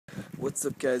What's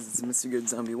up, guys? It's Mr. Good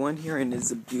Zombie 1 here, and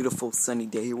it's a beautiful sunny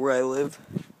day where I live.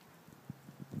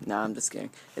 Nah, I'm just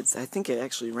kidding. I think it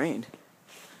actually rained.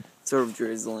 It's sort of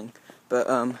drizzling. But,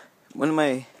 one of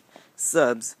my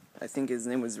subs, I think his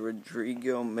name was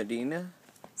Rodrigo Medina.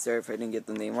 Sorry if I didn't get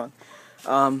the name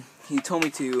wrong. He told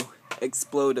me to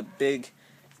explode a big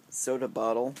soda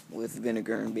bottle with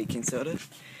vinegar and baking soda.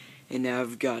 And now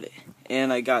I've got it.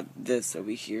 And I got this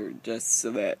over here just so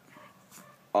that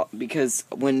because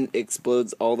when it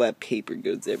explodes, all that paper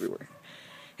goes everywhere.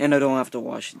 And I don't have to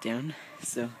wash it down.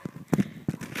 So,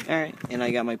 alright. And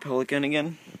I got my pellet gun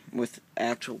again with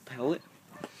actual pellet.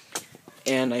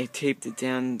 And I taped it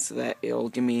down so that it'll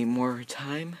give me more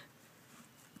time.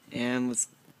 And let's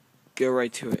go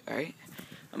right to it, alright?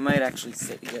 I might actually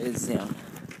set you guys down.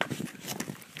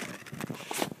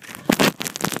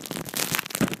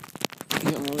 I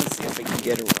want to see if I can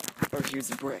get a rock. Oh, here's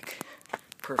a brick.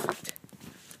 Perfect.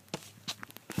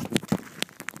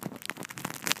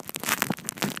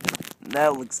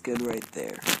 That looks good right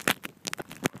there.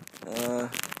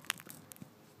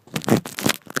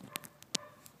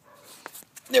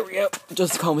 There we go.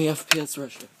 Just call me FPS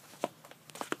Russia.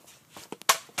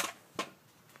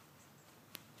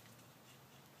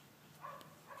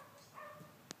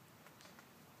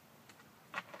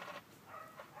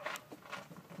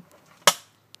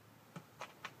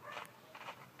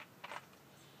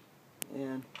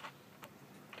 And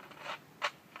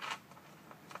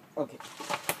okay.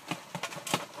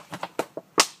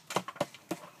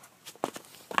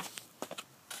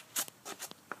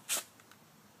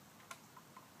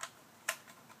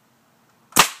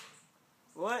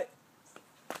 What?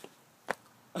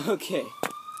 Okay.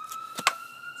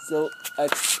 So I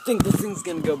think this thing's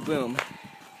gonna go boom.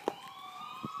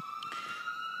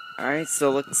 Alright,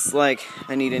 so looks like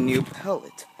I need a new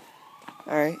pellet.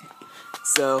 Alright.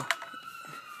 So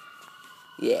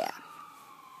yeah.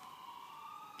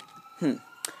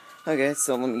 Okay,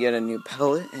 so let me get a new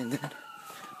pellet and then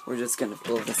we're just gonna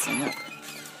blow this thing up.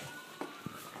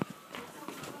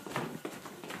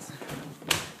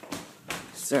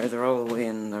 Sorry, they're all the way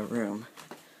in the room.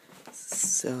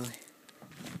 So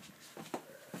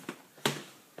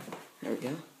there we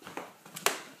go.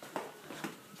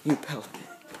 New pellet.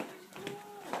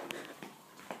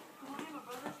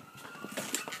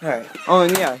 Alright. Oh,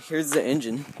 and yeah, here's the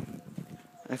engine.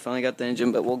 I finally got the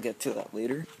engine, but we'll get to that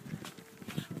later.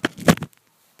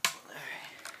 Alright.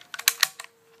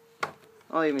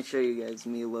 I'll even show you guys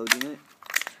me loading it.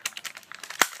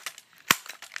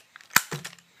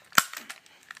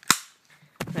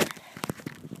 There.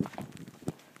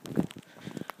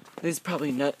 There's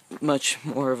probably not much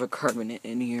more of a carbonate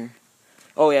in here.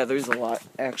 Oh yeah, there's a lot,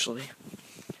 actually.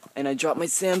 And I dropped my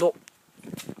sandal.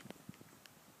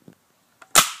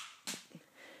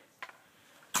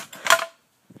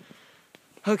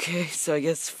 Okay, so I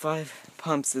guess 5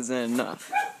 pumps isn't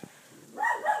enough.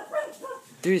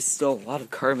 There's still a lot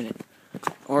of carbonate.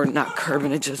 Or not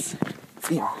carbonate, just,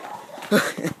 you know.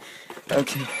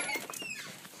 Okay.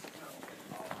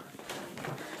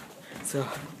 So,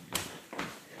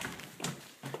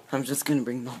 I'm just gonna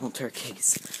bring the whole entire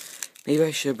case. Maybe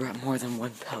I should have brought more than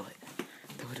one pellet.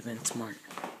 That would have been smart.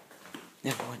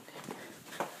 Never mind.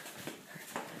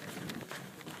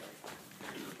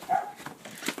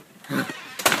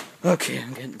 Okay,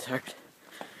 I'm getting tired.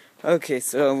 Okay,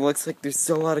 so it looks like there's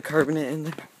still a lot of carbonate in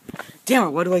there. Damn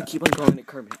it, why do I keep on calling it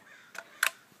carbonate?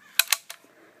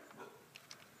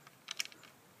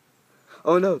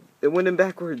 Oh no, it went in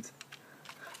backwards.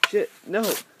 Shit,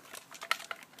 no.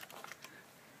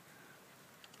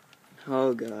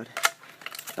 Oh god.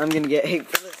 I'm gonna get hate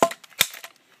for this.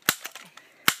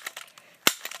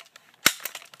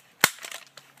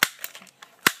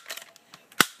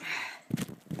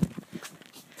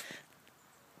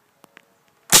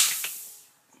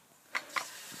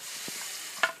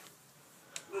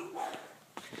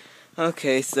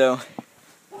 Okay, so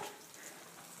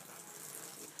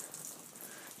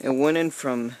it went in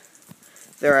from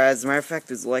there. As a matter of fact,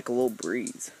 there's like a little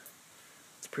breeze.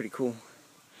 It's pretty cool.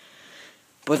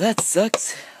 But that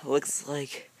sucks. Looks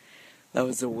like that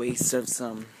was a waste of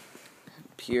some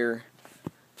pure.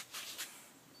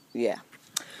 Yeah.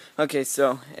 Okay,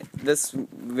 so this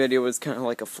video was kind of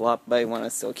like a flop, but I want to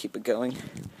still keep it going,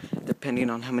 depending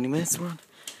on how many minutes we're on.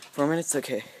 4 minutes?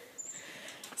 Okay.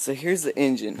 So here's the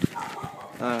engine.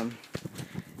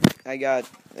 I got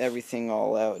everything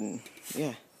all out, and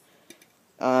yeah.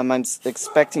 I'm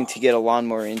expecting to get a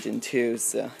lawnmower engine too,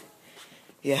 so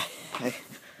yeah. I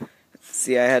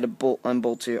had to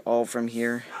unbolt it all from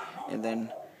here, and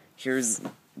then here's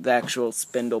the actual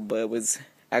spindle, but it was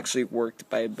actually worked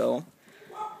by a bell.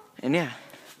 And yeah.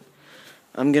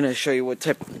 I'm gonna show you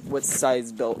what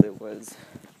size belt it was.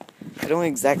 I don't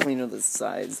exactly know the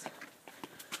size.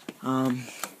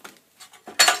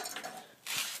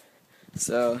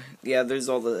 So yeah, there's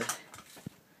all the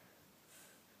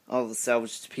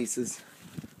salvaged pieces.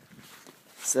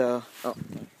 So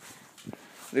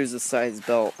there's a size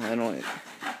belt.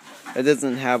 It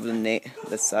doesn't have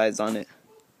the size on it.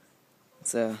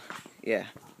 So yeah,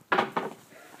 I'm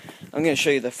gonna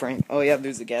show you the frame. Oh yeah,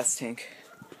 there's a gas tank.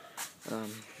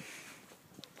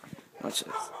 Watch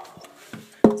this.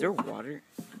 Is there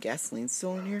gasoline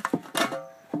still in here?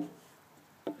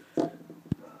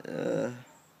 I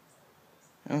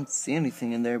don't see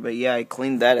anything in there, but yeah, I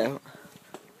cleaned that out.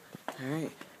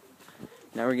 Alright.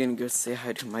 Now we're gonna go say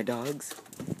hi to my dogs.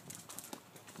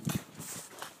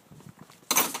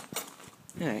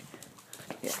 Alright.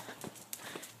 Yeah.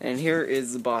 And here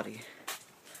is the body.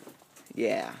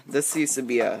 Yeah. This used to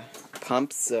be a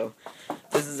pump, so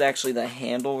this is actually the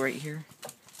handle right here.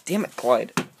 Damn it,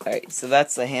 Clyde. Alright, so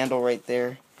that's the handle right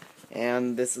there.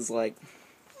 And this is like...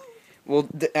 Well,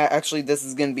 actually, this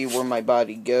is going to be where my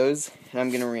body goes. And I'm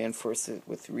going to reinforce it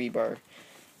with rebar.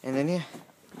 And then, yeah,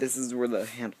 this is where the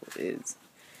handle is.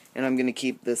 And I'm going to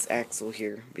keep this axle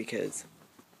here because...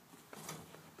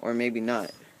 Or maybe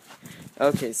not.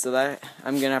 Okay, so that...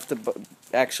 I'm going to have to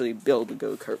actually build a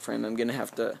go-kart frame. I'm going to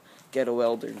have to get a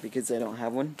welder because I don't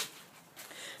have one.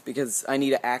 Because I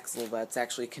need an axle that's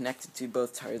actually connected to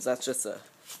both tires. That's just a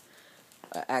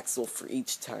axle for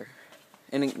each tire.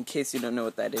 And in case you don't know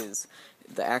what that is,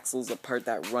 the axle is a part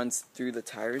that runs through the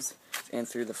tires and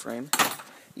through the frame.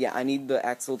 Yeah, I need the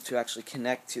axle to actually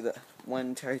connect to the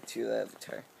one tire to the other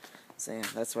tire. So yeah,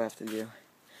 that's what I have to do.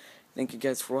 Thank you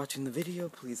guys for watching the video.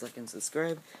 Please like and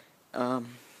subscribe. And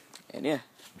yeah,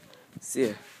 see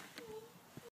ya.